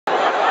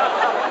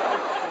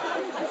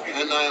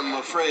I am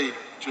afraid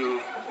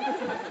to,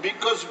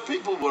 because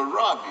people will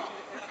rob you.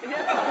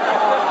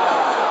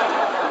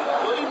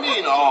 What do you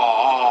mean,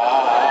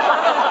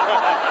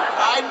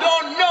 I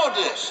don't know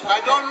this.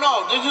 I don't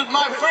know. This is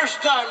my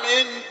first time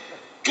in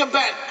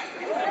Quebec.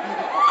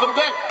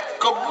 Quebec.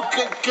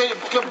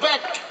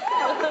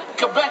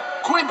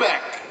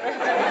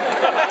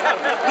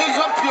 Make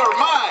up your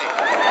mind.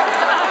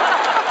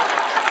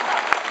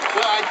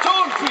 So I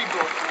told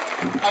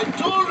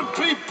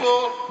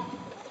people,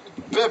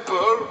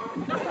 Pepper,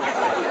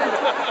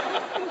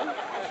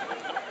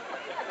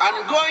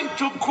 I'm going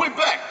to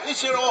Quebec. They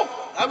said, oh,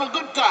 have a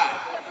good time.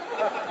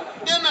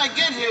 Then I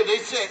get here, they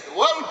said,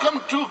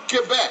 welcome to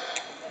Quebec.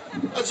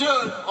 I said,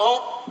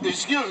 oh,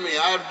 excuse me,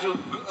 I have to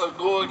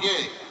go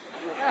again.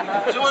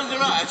 So what's the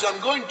matter? I said,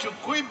 I'm going to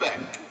Quebec.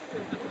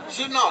 He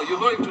said, no, you're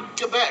going to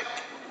Quebec.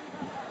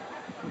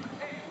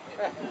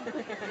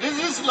 This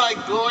is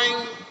like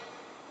going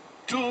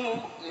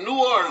to New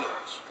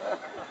Orleans.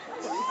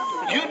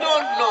 You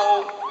don't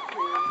know,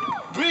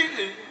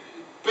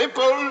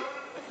 people,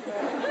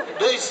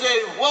 they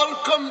say,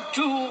 welcome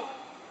to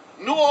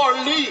New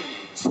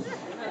Orleans.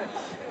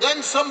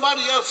 Then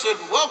somebody else said,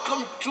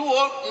 welcome to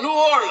New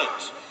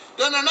Orleans.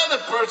 Then another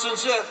person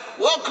said,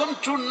 welcome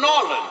to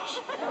Nolans.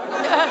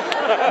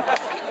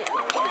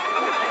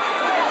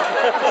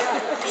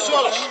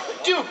 So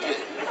stupid.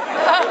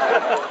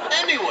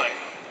 Anyway,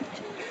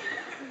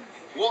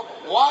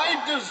 why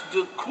does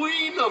the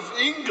Queen of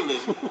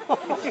England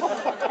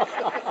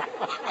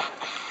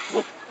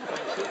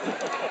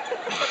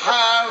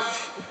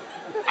have,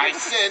 I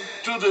said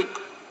to the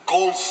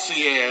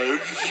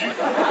concierge,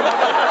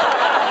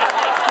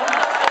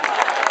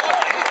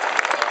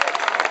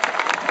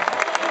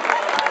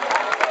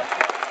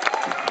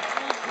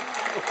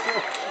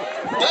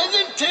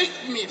 doesn't take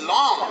me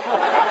long.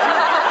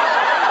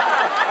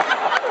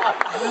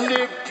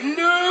 Le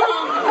plus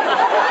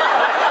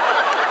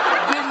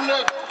de le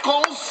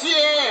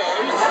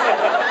concierge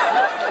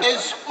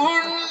is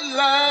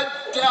la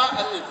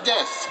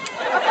desk.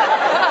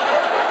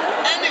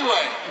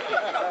 Anyway,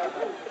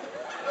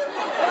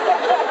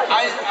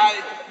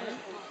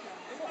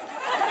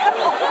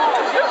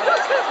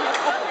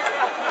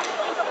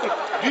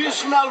 do you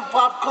smell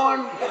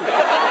popcorn?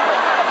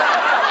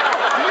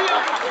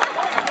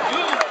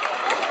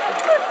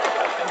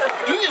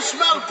 Do you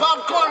smell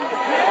popcorn?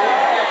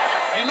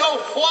 You know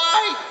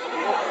why?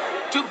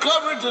 To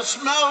cover the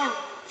smell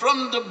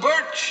from the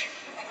birch.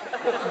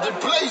 The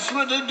place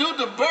where they do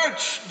the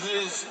birch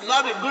is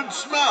not a good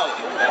smell.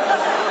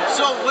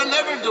 So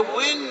whenever the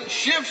wind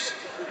shifts,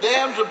 they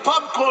have the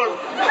popcorn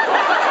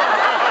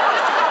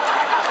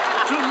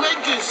to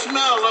make a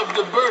smell of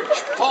the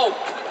birch pulp,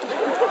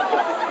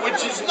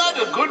 which is not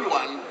a good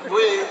one.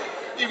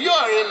 If you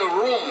are in a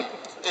room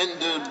and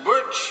the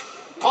birch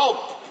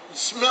pulp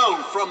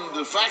smell from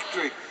the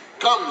factory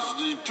comes,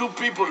 the two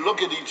people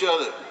look at each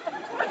other.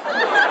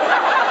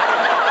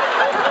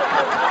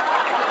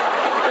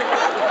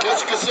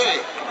 Qu'est-ce que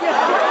c'est?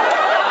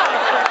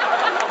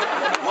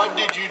 What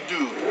did you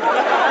do?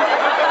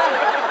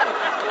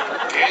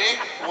 Okay,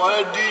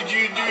 what did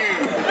you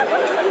do?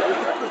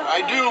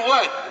 I do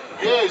what?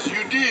 Yes,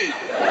 you did.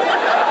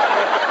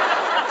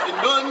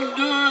 And don't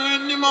do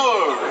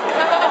anymore.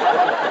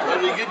 Let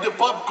me get the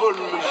popcorn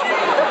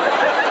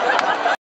machine.